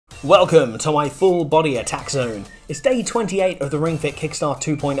Welcome to my full body attack zone. It's day 28 of the Ring Fit Kickstart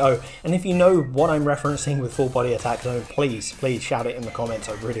 2.0, and if you know what I'm referencing with full body attack zone, please shout it in the comments.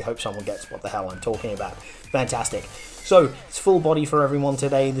 I really hope someone gets what the hell I'm talking about. Fantastic. So, it's full body for everyone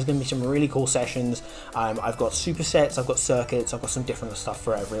today. There's going to be some really cool sessions. I've got supersets, I've got circuits, I've got some different stuff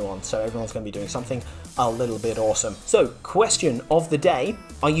for everyone. So everyone's going to be doing something a little bit awesome. So, question of the day.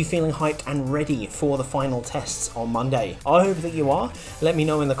 Are you feeling hyped and ready for the final tests on Monday? I hope that you are. Let me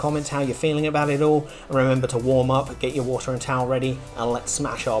know in the comments how you're feeling about it all. And remember to warm up, get your water and towel ready, and let's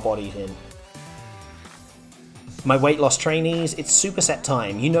smash our bodies in. My weight loss trainees, it's superset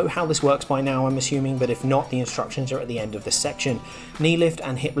time. You know how this works by now, I'm assuming, but if not, the instructions are at the end of this section. Knee lift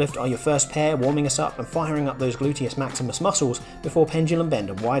and hip lift are your first pair, warming us up and firing up those gluteus maximus muscles before pendulum bend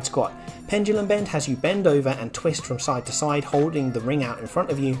and wide squat. Pendulum bend has you bend over and twist from side to side, holding the ring out in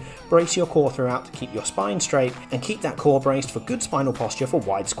front of you. Brace your core throughout to keep your spine straight and keep that core braced for good spinal posture for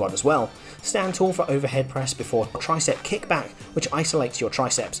wide squat as well. Stand tall for overhead press before tricep kickback, which isolates your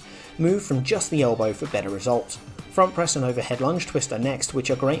triceps. Move from just the elbow for better results. Front press and overhead lunge twist are next,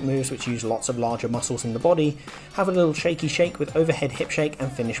 which are great moves which use lots of larger muscles in the body. Have a little shaky shake with overhead hip shake and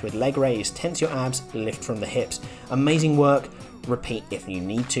finish with leg raise. Tense your abs, lift from the hips. Amazing work, repeat if you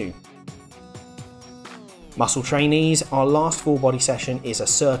need to. Muscle trainees, our last full body session is a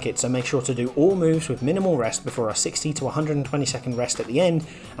circuit, so make sure to do all moves with minimal rest before a 60 to 120 second rest at the end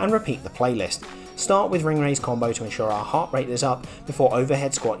and repeat the playlist. Start with ring raise combo to ensure our heart rate is up before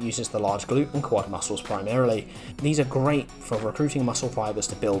overhead squat uses the large glute and quad muscles primarily. These are great for recruiting muscle fibers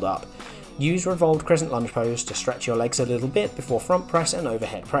to build up. Use revolved crescent lunge pose to stretch your legs a little bit before front press and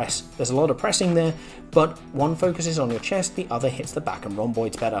overhead press. There's a lot of pressing there, but one focuses on your chest, the other hits the back and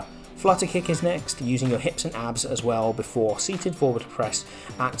rhomboids better. Flutter kick is next, using your hips and abs as well before seated forward press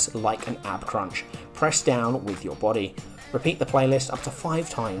acts like an ab crunch. Press down with your body. Repeat the playlist up to 5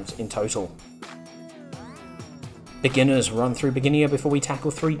 times in total. Beginners, run through beginner before we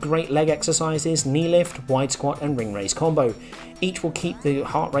tackle 3 great leg exercises: knee lift, wide squat and ring raise combo. Each will keep the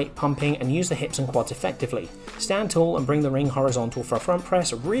heart rate pumping and use the hips and quads effectively. Stand tall and bring the ring horizontal for a front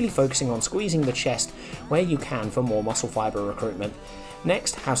press, really focusing on squeezing the chest where you can for more muscle fiber recruitment.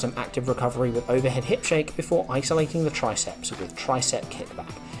 Next, have some active recovery with overhead hip shake before isolating the triceps with tricep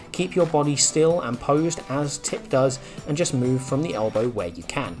kickback. Keep your body still and posed as tip does and just move from the elbow where you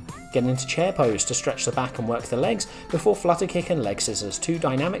can. Get into chair pose to stretch the back and work the legs before flutter kick and leg scissors, 2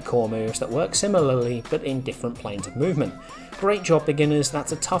 dynamic core moves that work similarly but in different planes of movement. Great job beginners,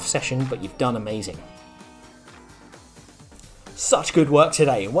 that's a tough session but you've done amazing. Such good work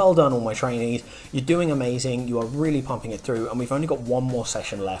today. Well done all my trainees. You're doing amazing. You are really pumping it through and we've only got one more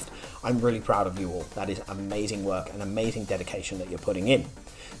session left. I'm really proud of you all. That is amazing work and amazing dedication that you're putting in.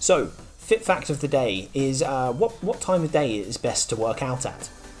 So, fit fact of the day is what time of day is best to work out at?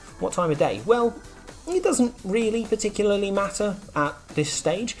 What time of day? Well, it doesn't really particularly matter at this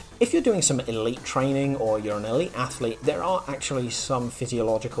stage. If you're doing some elite training or you're an elite athlete, there are actually some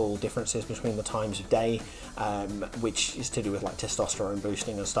physiological differences between the times of day, which is to do with like testosterone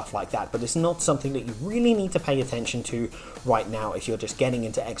boosting and stuff like that, but it's not something that you really need to pay attention to right now if you're just getting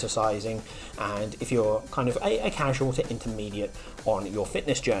into exercising and if you're kind of a casual to intermediate on your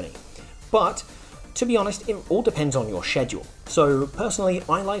fitness journey. But to be honest, it all depends on your schedule. So personally,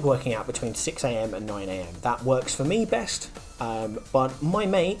 I like working out between 6 AM and 9 AM. That works for me best, but my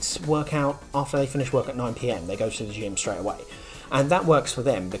mates work out after they finish work at 9 PM. They go to the gym straight away. And that works for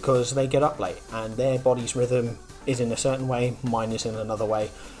them because they get up late and their body's rhythm is in a certain way, mine is in another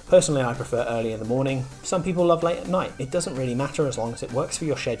way. Personally, I prefer early in the morning. Some people love late at night. It doesn't really matter as long as it works for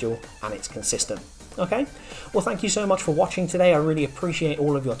your schedule and it's consistent. Okay, well thank you so much for watching today. I really appreciate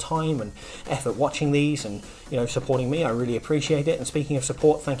all of your time and effort watching these and supporting me. I really appreciate it. And speaking of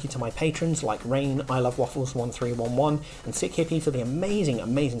support, thank you to my patrons like Rain, I Love Waffles 1311 and Sick Hippie for the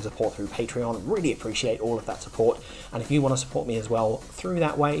amazing support through Patreon. Really appreciate all of that support. And if you want to support me as well through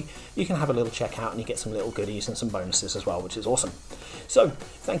that way, you can have a little checkout and you get some little goodies and some bonuses as well, which is awesome. So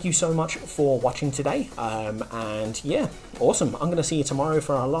thank you so much for watching today. And yeah, awesome. I'm going to see you tomorrow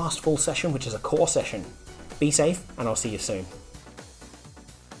for our last full session, which is a core session. Be safe, and I'll see you soon.